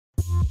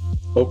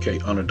Okay,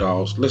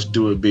 underdogs, let's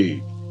do it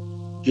big.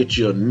 Get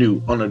your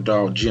new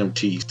Underdog Gym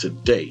tees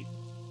today.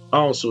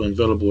 Also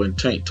available in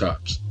tank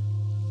tops.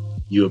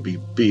 You'll be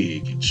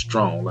big and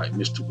strong like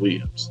Mr.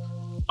 Williams.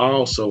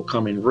 Also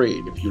come in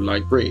red if you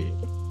like red,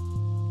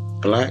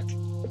 black,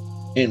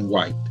 and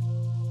white.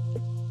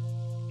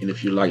 And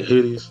if you like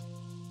hoodies,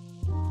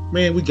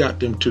 man, we got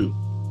them too.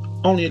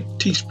 Only at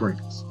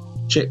Teesprings.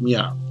 Check me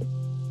out.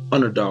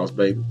 Underdogs,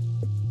 baby.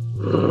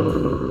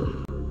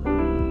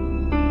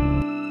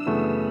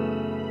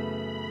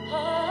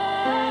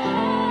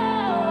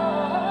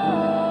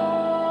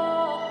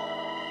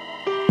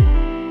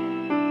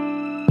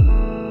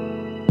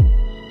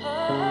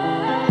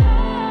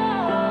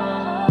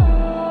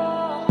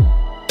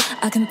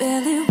 I can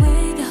barely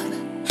wake up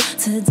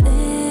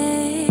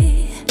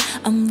today.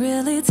 I'm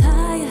really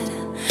tired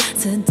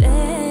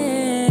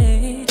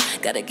today.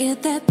 Gotta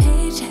get that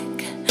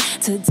paycheck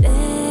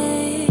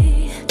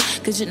today.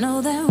 'Cause you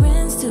know that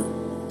rent's due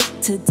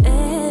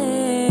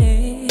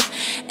today.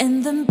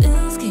 And the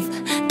bills keep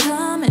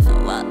coming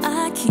while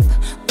I keep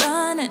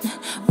running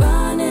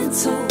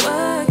to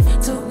work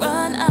to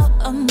run out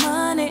of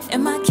money.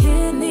 And my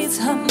kid needs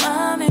her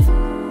mommy.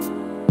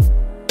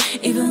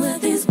 Even with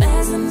these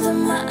spasms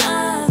in my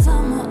eyes,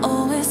 I'ma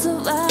always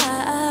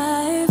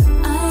survive.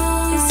 I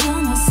always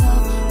tell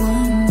myself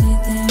one day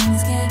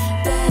things get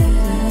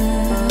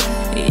better.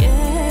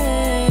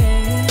 Yeah.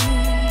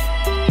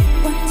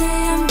 One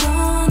day I'm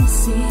gonna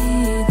see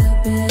the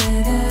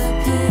bigger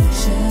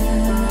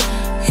picture.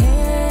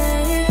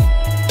 Hey.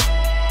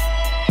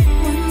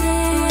 One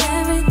day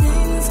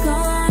everything's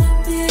gonna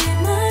be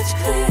much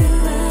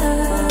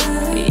clearer.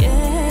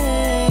 Yeah.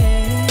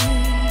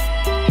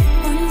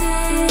 One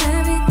day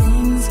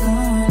everything's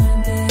gonna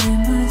be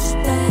much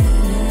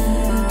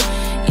better.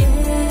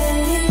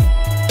 Yeah.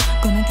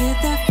 Gonna get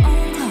that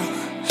phone call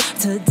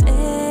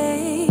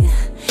today.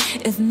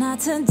 If not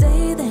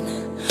today, then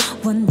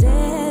one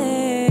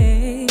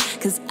day.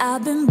 'Cause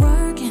I've been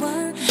working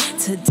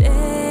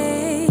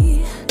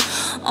today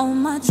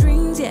on my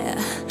dreams, yeah,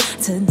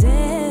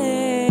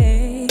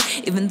 today.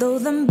 Even though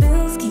them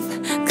bills keep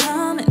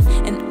coming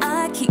and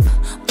I keep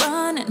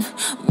running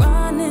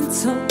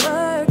to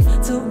work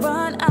to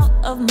run out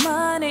of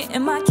money.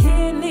 And my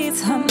kid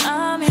needs her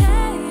mommy.